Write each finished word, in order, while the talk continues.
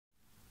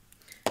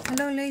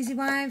Hello lazy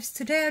wives.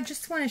 Today I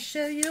just want to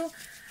show you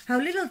how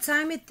little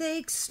time it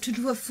takes to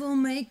do a full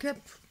makeup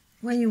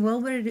when you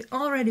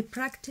already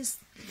practiced.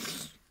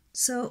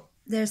 So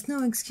there's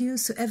no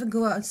excuse to ever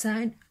go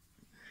outside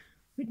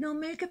with no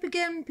makeup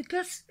again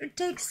because it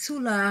takes too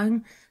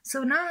long.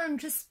 So now I'm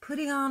just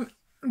putting on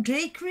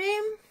day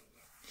cream.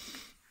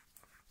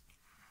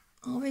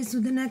 Always do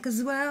the neck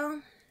as well.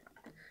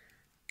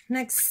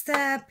 Next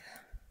step,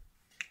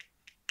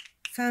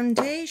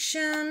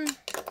 foundation.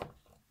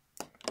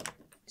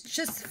 It's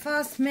just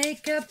fast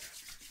makeup,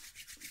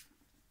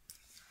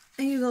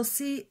 and you will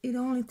see it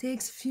only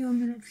takes a few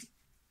minutes.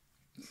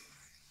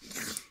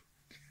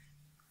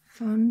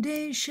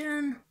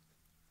 Foundation.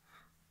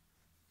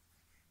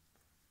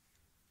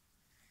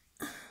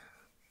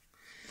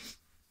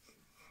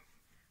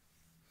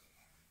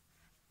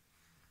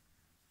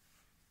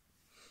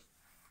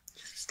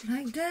 Just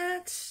like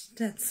that.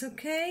 That's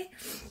okay.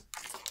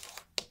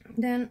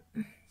 Then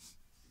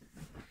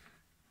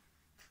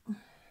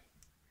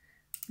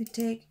we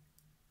take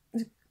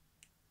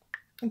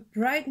the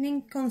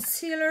brightening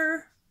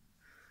concealer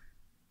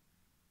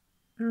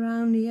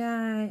around the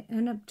eye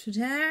and up to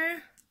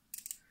there.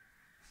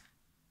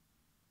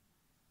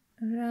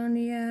 Around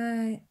the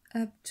eye,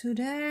 up to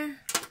there,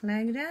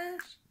 like that.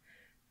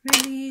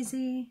 Really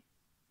easy.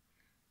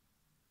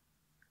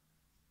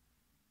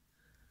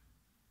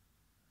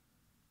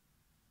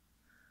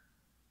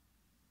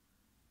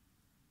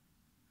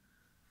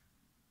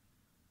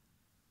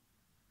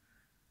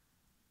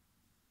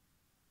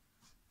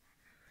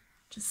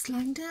 Just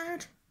like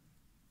that.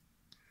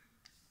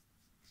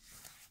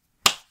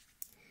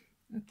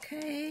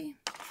 Okay.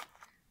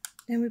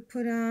 Then we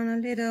put on a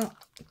little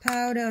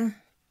powder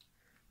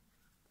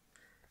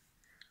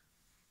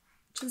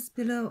just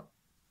below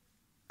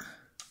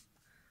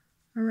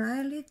our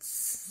eyelids.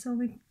 So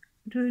we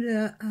do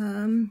the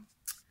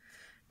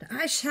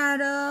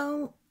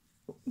eyeshadow.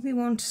 We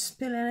won't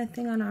spill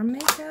anything on our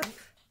makeup.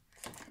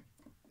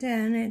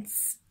 Then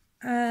it's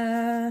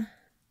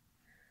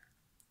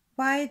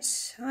white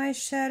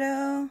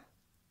eyeshadow.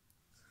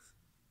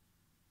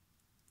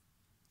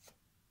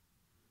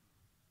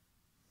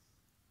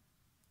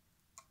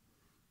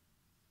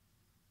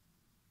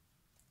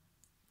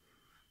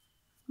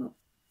 Oh.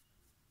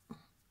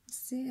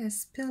 See, I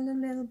spilled a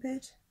little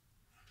bit.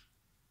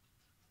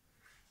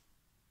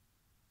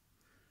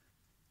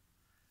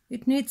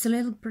 It needs a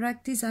little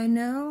practice, I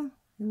know.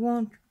 It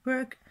won't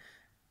work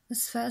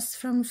as fast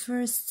from the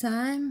first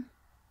time.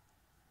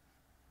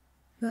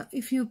 But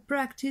if you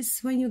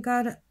practice when you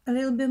got a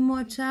little bit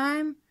more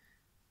time,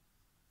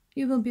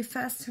 you will be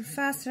faster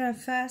and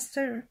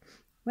faster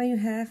when you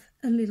have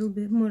a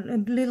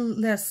little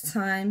less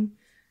time.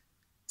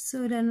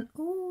 So then,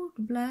 oh,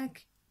 the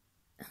black,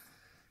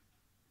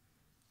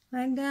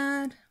 like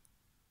that.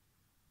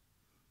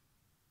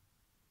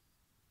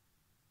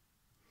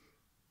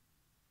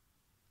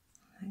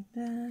 Like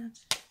that.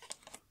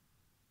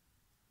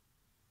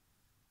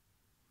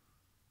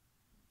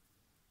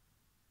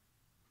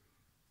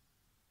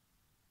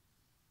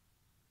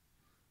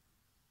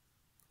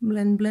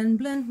 Blend, blend,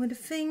 blend with the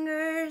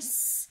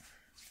fingers.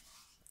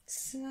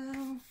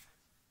 So,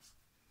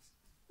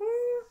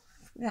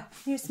 yeah,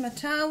 here's my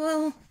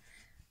towel.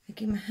 I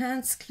keep my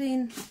hands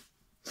clean.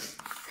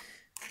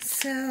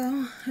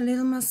 So, a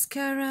little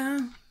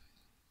mascara.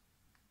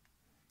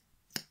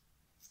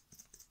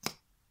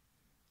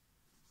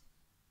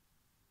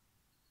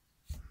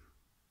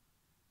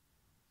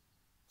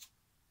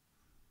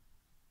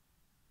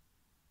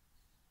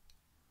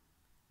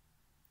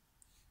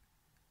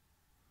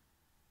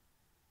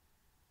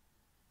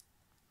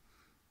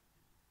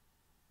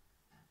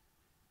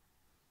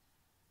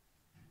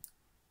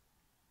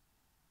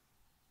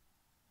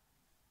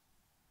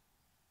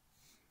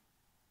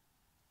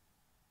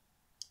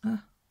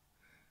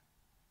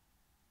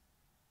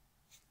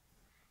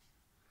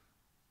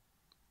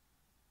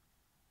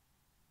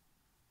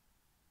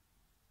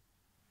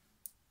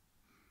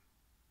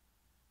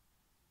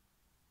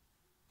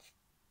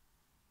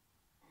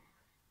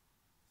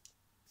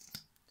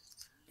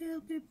 A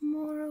little bit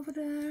more over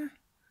there.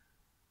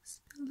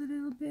 Spill a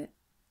little bit.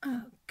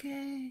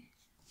 Okay.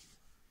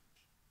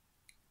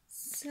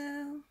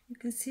 So you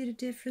can see the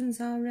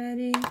difference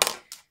already.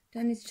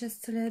 Then it's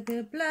just a little bit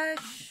of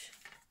blush.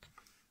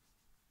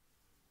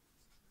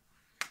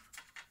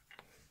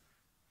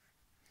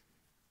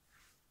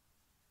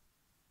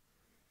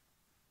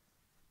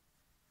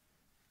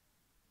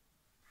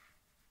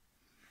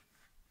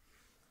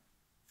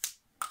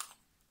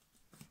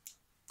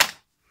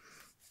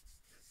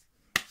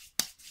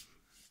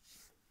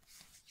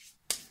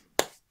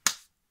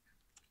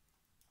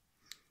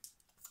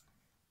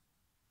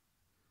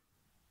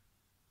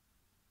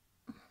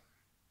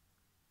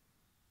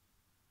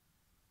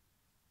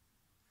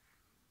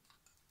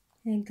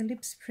 Make the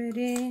lips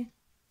pretty.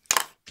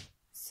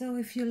 So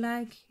if you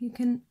like, you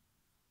can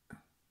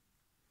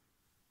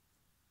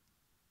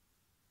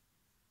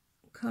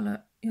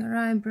color your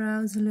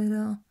eyebrows a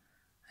little.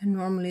 I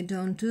normally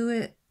don't do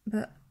it,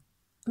 but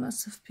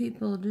lots of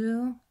people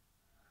do.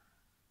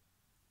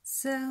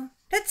 So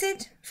that's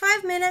it.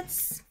 5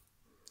 minutes.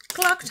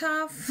 Clocked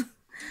off.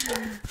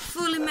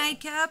 Fully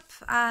makeup.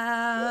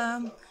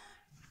 Oh,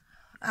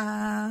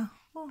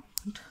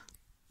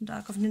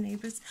 dog of the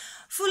neighbors.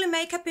 Fully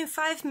makeup in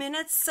 5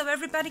 minutes, so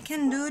everybody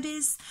can do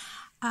this.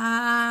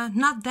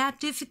 Not that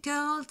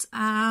difficult.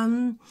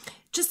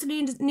 Just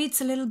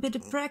needs a little bit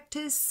of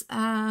practice.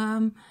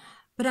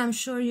 But I'm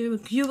sure you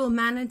will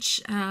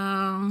manage.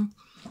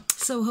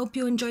 So hope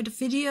you enjoyed the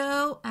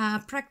video.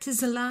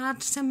 Practice a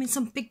lot. Send me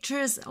some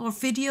pictures or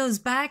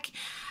videos back.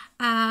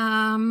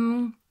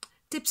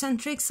 Tips and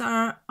tricks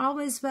are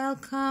always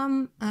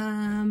welcome.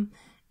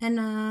 And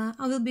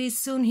I will be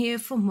soon here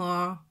for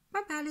more.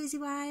 Bye bye, lazy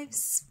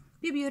wives.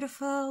 Be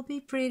beautiful, be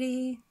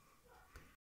pretty.